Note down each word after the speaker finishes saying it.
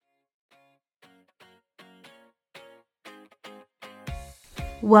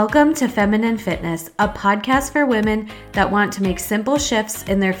Welcome to Feminine Fitness, a podcast for women that want to make simple shifts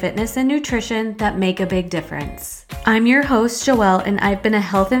in their fitness and nutrition that make a big difference. I'm your host, Joelle, and I've been a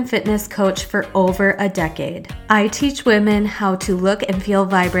health and fitness coach for over a decade. I teach women how to look and feel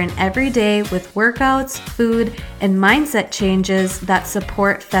vibrant every day with workouts, food, and mindset changes that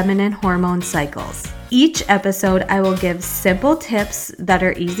support feminine hormone cycles. Each episode, I will give simple tips that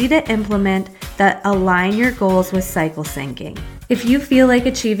are easy to implement that align your goals with cycle syncing. If you feel like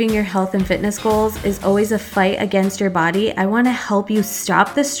achieving your health and fitness goals is always a fight against your body, I want to help you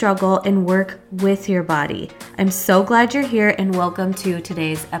stop the struggle and work with your body. I'm so glad you're here and welcome to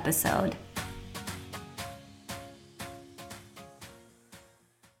today's episode.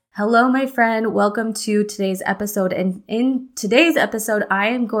 Hello, my friend. Welcome to today's episode. And in today's episode, I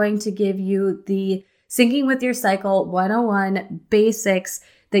am going to give you the Syncing with Your Cycle 101 basics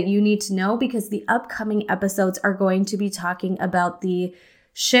that you need to know, because the upcoming episodes are going to be talking about the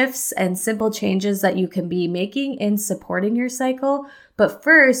shifts and simple changes that you can be making in supporting your cycle. But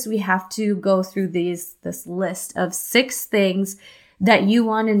first, we have to go through this list of 6 things that you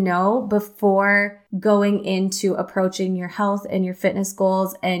want to know before going into approaching your health and your fitness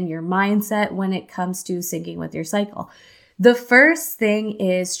goals and your mindset when it comes to syncing with your cycle. The first thing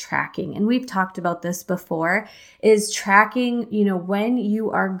is tracking, and we've talked about this before, is tracking, when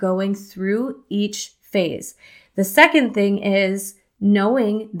you are going through each phase. The second thing is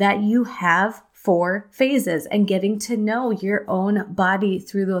knowing that you have 4 phases and getting to know your own body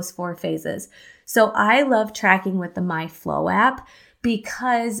through those 4 phases. So I love tracking with the MyFlow app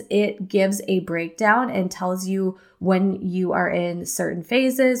because it gives a breakdown and tells you when you are in certain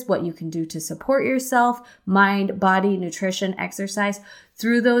phases, what you can do to support yourself, mind, body, nutrition, exercise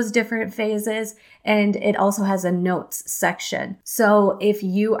through those different phases. And it also has a notes section. So if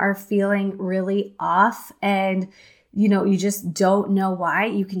you are feeling really off and you just don't know why,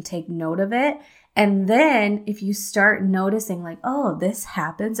 you can take note of it. And then if you start noticing this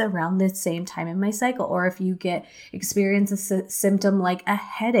happens around the same time in my cycle, or if you experience a symptom like a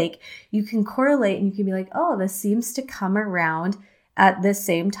headache, you can correlate and you can be like, this seems to come around at the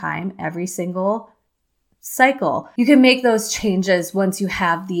same time every single cycle. You can make those changes once you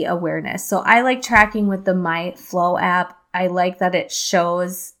have the awareness. So I like tracking with the MyFlow app. I like that it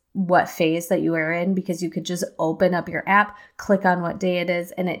shows what phase that you are in, because you could just open up your app, click on what day it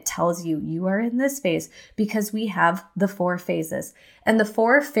is, and it tells you are in this phase, because we have the 4 phases. And the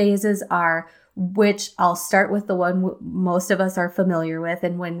 4 phases are, which I'll start with the one most of us are familiar with.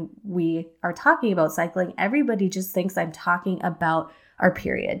 And when we are talking about cycling, everybody just thinks I'm talking about our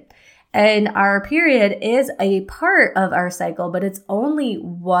period. And our period is a part of our cycle, but it's only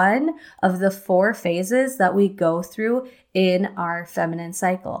one of the 4 phases that we go through in our feminine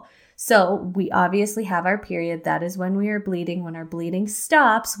cycle. So we obviously have our period. That is when we are bleeding. When our bleeding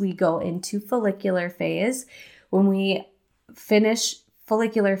stops, we go into follicular phase. When we finish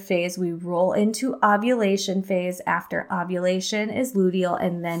follicular phase, we roll into ovulation phase. After ovulation is luteal,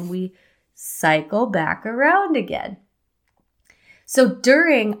 and then we cycle back around again. So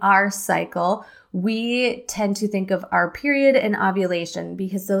during our cycle, we tend to think of our period and ovulation,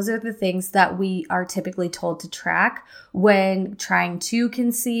 because those are the things that we are typically told to track when trying to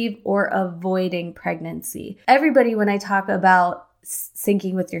conceive or avoiding pregnancy. Everybody, when I talk about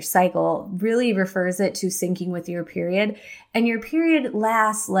syncing with your cycle, really refers it to syncing with your period. And your period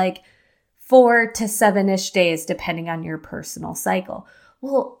lasts 4 to 7-ish days, depending on your personal cycle.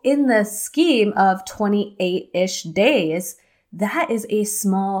 Well, in the scheme of 28-ish days, that is a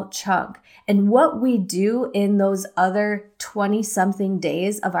small chunk. And what we do in those other 20-something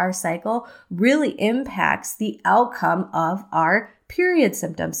days of our cycle really impacts the outcome of our period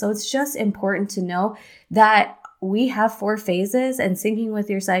symptoms. So it's just important to know that we have 4 phases, and syncing with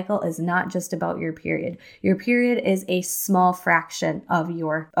your cycle is not just about your period. Your period is a small fraction of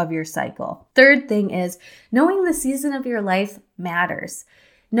your cycle. Third thing is knowing the season of your life matters.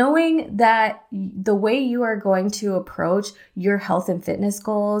 Knowing that the way you are going to approach your health and fitness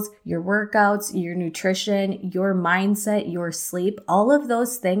goals, your workouts, your nutrition, your mindset, your sleep, all of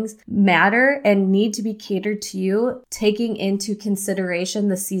those things matter and need to be catered to you, taking into consideration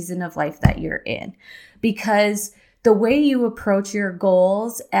the season of life that you're in. Because the way you approach your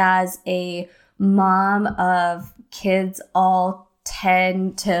goals as a mom of kids all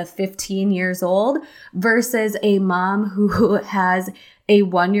 10 to 15 years old versus a mom who has a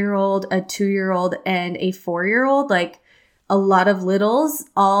 1-year-old, a 2-year-old, and a 4-year-old, a lot of littles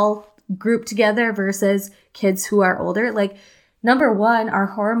all grouped together versus kids who are older. Number one, our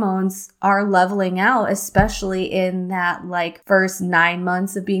hormones are leveling out, especially in that like first 9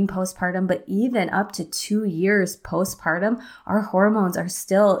 months of being postpartum, but even up to 2 years postpartum, our hormones are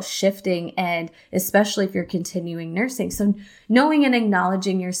still shifting, and especially if you're continuing nursing. So knowing and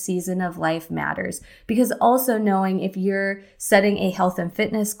acknowledging your season of life matters, because also knowing if you're setting a health and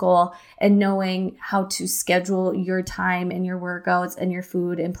fitness goal and knowing how to schedule your time and your workouts and your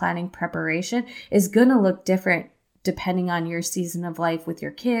food and planning preparation is going to look different depending on your season of life with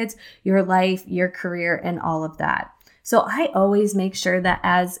your kids, your life, your career, and all of that. So I always make sure that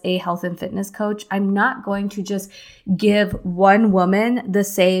as a health and fitness coach, I'm not going to just give one woman the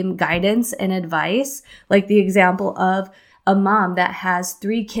same guidance and advice, like the example of a mom that has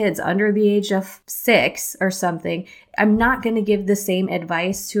 3 kids under the age of 6 or something. I'm not going to give the same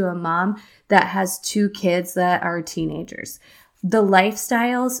advice to a mom that has 2 kids that are teenagers. The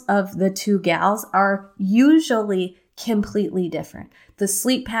lifestyles of the 2 gals are usually completely different. The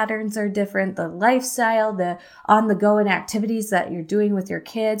sleep patterns are different, the lifestyle, the on-the-go and activities that you're doing with your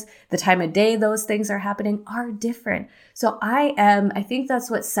kids, the time of day those things are happening are different. So I think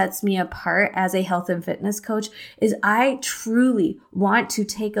that's what sets me apart as a health and fitness coach is I truly want to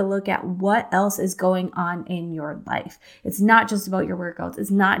take a look at what else is going on in your life. It's not just about your workouts.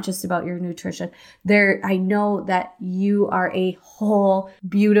 It's not just about your nutrition. I know that you are a whole,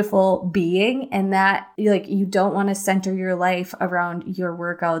 beautiful being, and that you don't want to center your life around your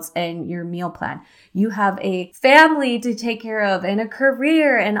workouts and your meal plan. You have a family to take care of and a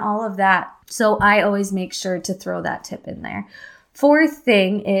career and all of that. So I always make sure to throw that tip in there. 4th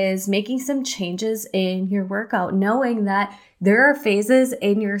thing is making some changes in your workout, knowing that there are phases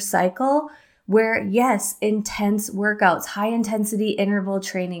in your cycle where, yes, intense workouts, high intensity interval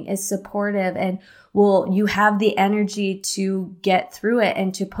training is supportive and you have the energy to get through it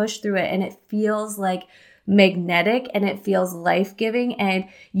and to push through it. And it feels like magnetic and it feels life-giving, and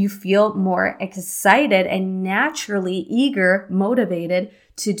you feel more excited and naturally eager, motivated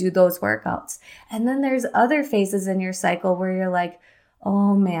to do those workouts. And then there's other phases in your cycle where you're like,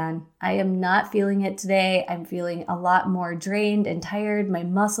 oh man, I am not feeling it today. I'm feeling a lot more drained and tired. My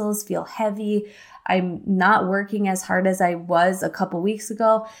muscles feel heavy. I'm not working as hard as I was a couple weeks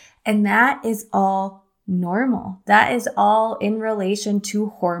ago. And that is all normal. That is all in relation to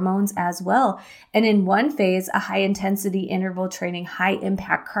hormones as well. And in one phase, a high intensity interval training, high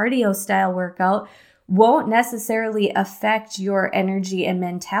impact cardio style workout won't necessarily affect your energy and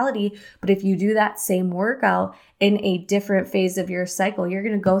mentality. But if you do that same workout in a different phase of your cycle, you're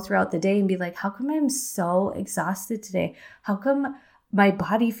going to go throughout the day and be like, how come I'm so exhausted today? How come my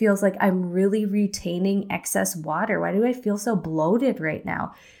body feels like I'm really retaining excess water? Why do I feel so bloated right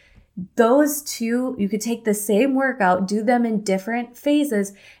now? Those two, you could take the same workout, do them in different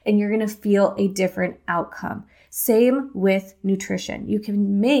phases, and you're going to feel a different outcome. Same with nutrition. You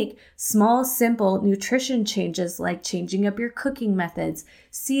can make small, simple nutrition changes like changing up your cooking methods,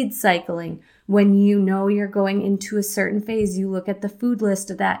 seed cycling. When you know you're going into a certain phase, you look at the food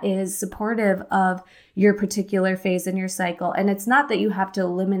list that is supportive of your particular phase in your cycle. And it's not that you have to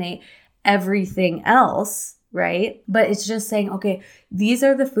eliminate everything else, right? But it's just saying, okay, these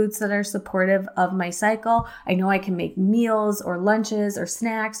are the foods that are supportive of my cycle. I know I can make meals or lunches or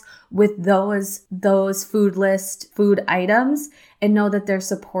snacks with those food list food items and know that they're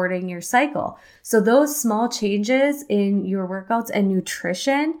supporting your cycle. So those small changes in your workouts and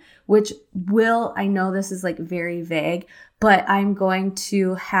nutrition, which I know this is like very vague, but I'm going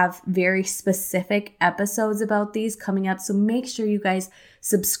to have very specific episodes about these coming up. So make sure you guys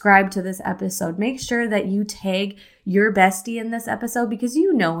subscribe to this episode. Make sure that you tag your bestie in this episode, because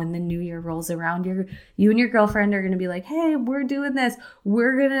when the new year rolls around, you and your girlfriend are going to be like, hey, we're doing this.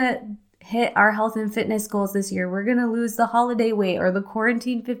 We're going to hit our health and fitness goals this year. We're going to lose the holiday weight or the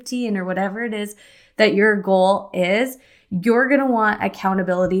quarantine 15 or whatever it is that your goal is. You're going to want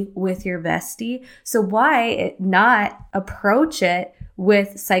accountability with your bestie. So why not approach it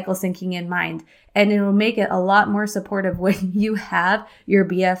with cycle syncing in mind? And it'll make it a lot more supportive when you have your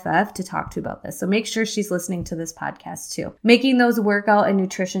BFF to talk to about this. So make sure she's listening to this podcast too. Making those workout and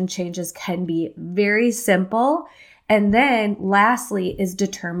nutrition changes can be very simple. And then lastly is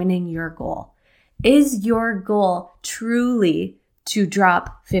determining your goal. Is your goal truly to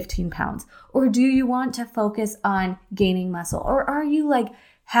drop 15 pounds? Or do you want to focus on gaining muscle? Or are you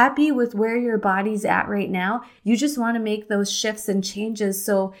happy with where your body's at right now? You just want to make those shifts and changes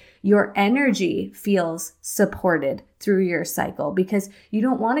so your energy feels supported through your cycle, because you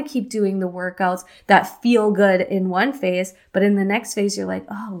don't want to keep doing the workouts that feel good in one phase, but in the next phase you're like,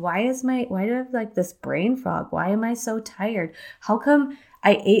 oh, why do I have this brain fog? Why am I so tired? How come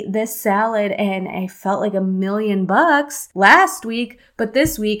I ate this salad and I felt like $1,000,000 last week, but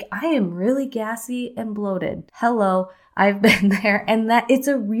this week I am really gassy and bloated. Hello, I've been there. And that it's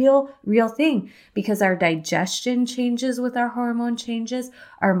a real thing because our digestion changes with our hormone changes,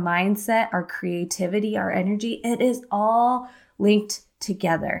 our mindset, our creativity, our energy. It is all linked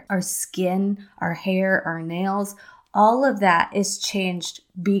together. Our skin, our hair, our nails, all of that is changed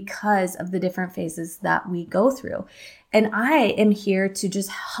because of the different phases that we go through. And I am here to just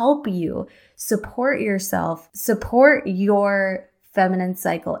help you support yourself, support your feminine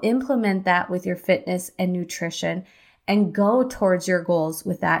cycle, implement that with your fitness and nutrition, and go towards your goals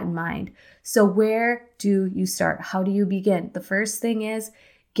with that in mind. So where do you start? How do you begin? The first thing is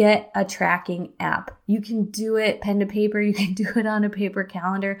get a tracking app. You can do it pen to paper. You can do it on a paper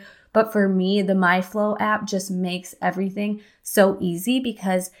calendar. But for me, the MyFlow app just makes everything so easy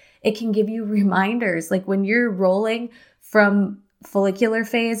because it can give you reminders. Like when you're rolling from follicular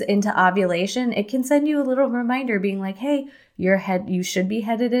phase into ovulation, it can send you a little reminder being like, hey, you should be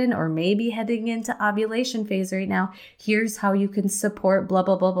headed in or maybe heading into ovulation phase right now. Here's how you can support blah,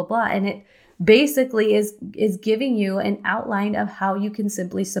 blah, blah, blah, blah. And it basically is giving you an outline of how you can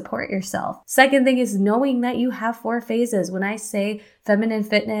simply support yourself. Second thing is knowing that you have 4 phases. When I say feminine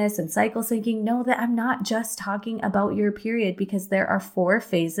fitness and cycle syncing, know that I'm not just talking about your period because there are 4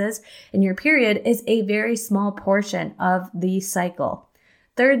 phases and your period is a very small portion of the cycle.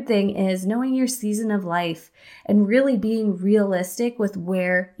 Third thing is knowing your season of life and really being realistic with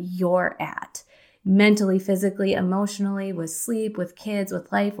where you're at. Mentally, physically, emotionally, with sleep, with kids,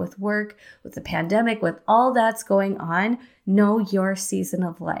 with life, with work, with the pandemic, with all that's going on, know your season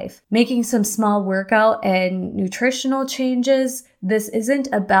of life. Making some small workout and nutritional changes. This isn't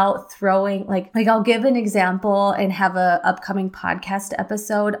about throwing, like I'll give an example and have a upcoming podcast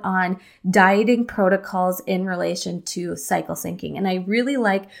episode on dieting protocols in relation to cycle syncing. And I really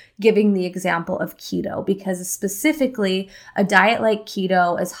like giving the example of keto because specifically a diet like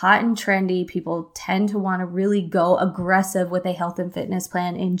keto is hot and trendy. People tend to want to really go aggressive with a health and fitness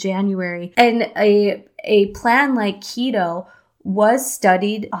plan in January. And a plan like keto was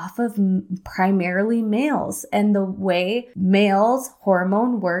studied off of primarily males, and the way males'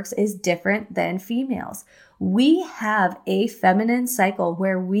 hormone works is different than females. We have a feminine cycle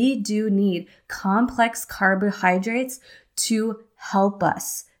where we do need complex carbohydrates to help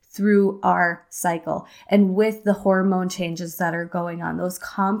us through our cycle. And with the hormone changes that are going on, those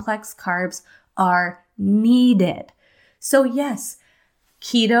complex carbs are needed. So yes,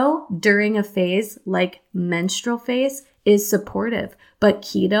 keto during a phase like menstrual phase is supportive, but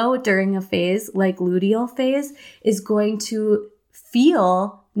keto during a phase like luteal phase is going to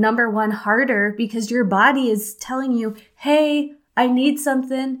feel, number one, harder because your body is telling you, hey, I need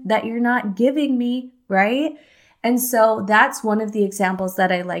something that you're not giving me, right? And so that's one of the examples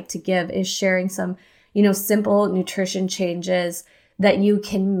that I like to give is sharing some, simple nutrition changes that you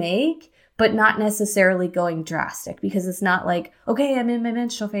can make, but not necessarily going drastic because it's not like, okay, I'm in my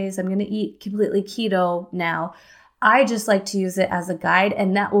menstrual phase, I'm going to eat completely keto now. I just like to use it as a guide,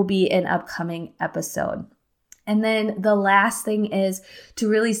 and that will be an upcoming episode. And then the last thing is to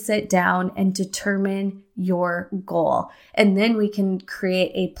really sit down and determine your goal. And then we can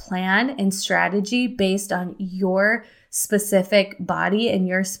create a plan and strategy based on your specific body and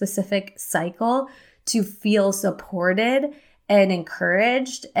your specific cycle to feel supported and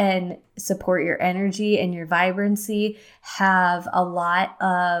encouraged and support your energy and your vibrancy, have a lot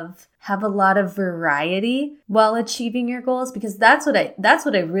of variety while achieving your goals, because that's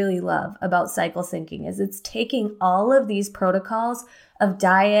what I really love about cycle syncing is it's taking all of these protocols of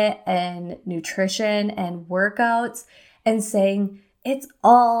diet and nutrition and workouts and saying it's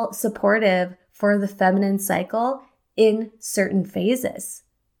all supportive for the feminine cycle in certain phases,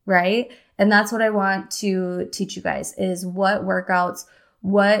 right? And that's what I want to teach you guys is what workouts,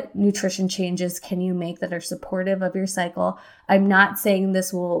 what nutrition changes can you make that are supportive of your cycle? I'm not saying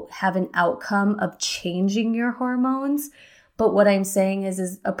this will have an outcome of changing your hormones, but what I'm saying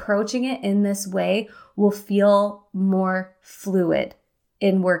is approaching it in this way will feel more fluid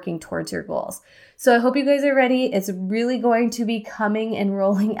in working towards your goals. So I hope you guys are ready. It's really going to be coming and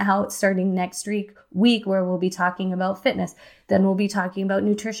rolling out starting next week where we'll be talking about fitness. Then we'll be talking about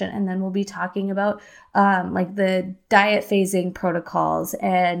nutrition. And then we'll be talking about like the diet phasing protocols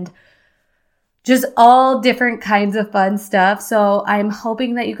and just all different kinds of fun stuff. So I'm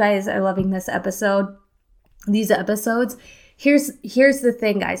hoping that you guys are loving these episodes. Here's the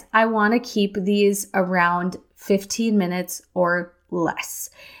thing, guys. I want to keep these around 15 minutes or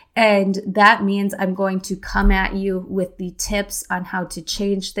less. And that means I'm going to come at you with the tips on how to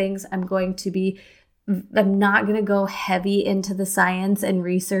change things. I'm going to be I'm not going to go heavy into the science and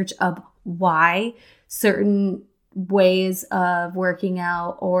research of why certain ways of working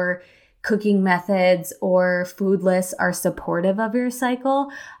out or cooking methods or food lists are supportive of your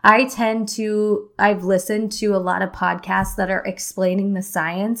cycle. I've listened to a lot of podcasts that are explaining the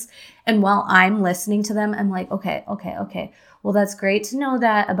science. And while I'm listening to them, I'm like, okay. Well, that's great to know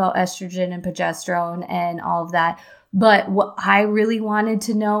that about estrogen and progesterone and all of that. But what I really wanted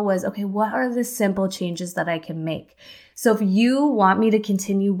to know was, okay, what are the simple changes that I can make? So if you want me to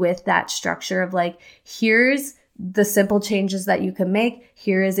continue with that structure of like, here's the simple changes that you can make.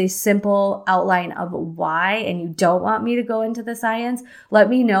 Here is a simple outline of why, and you don't want me to go into the science, let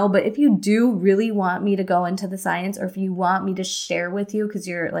me know. But if you do really want me to go into the science, or if you want me to share with you, because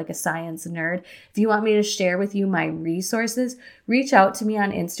you're like a science nerd, if you want me to share with you my resources, reach out to me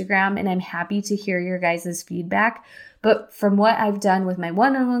on Instagram, and I'm happy to hear your guys' feedback. But from what I've done with my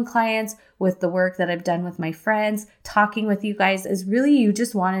one-on-one clients, with the work that I've done with my friends, talking with you guys is really you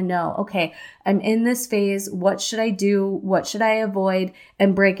just want to know, okay, I'm in this phase. What should I do? What should I avoid?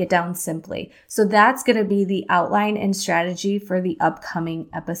 And break it down simply. So that's going to be the outline and strategy for the upcoming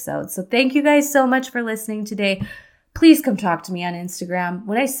episodes. So thank you guys so much for listening today. Please come talk to me on Instagram.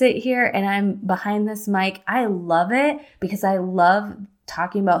 When I sit here and I'm behind this mic, I love it because I love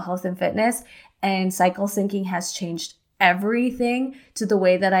talking about health and fitness. And cycle syncing has changed everything to the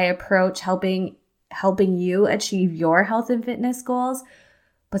way that I approach helping you achieve your health and fitness goals.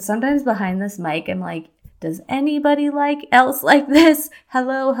 But sometimes behind this mic, I'm like, does anybody else like this?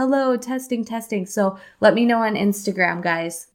 Hello, testing. So let me know on Instagram, guys.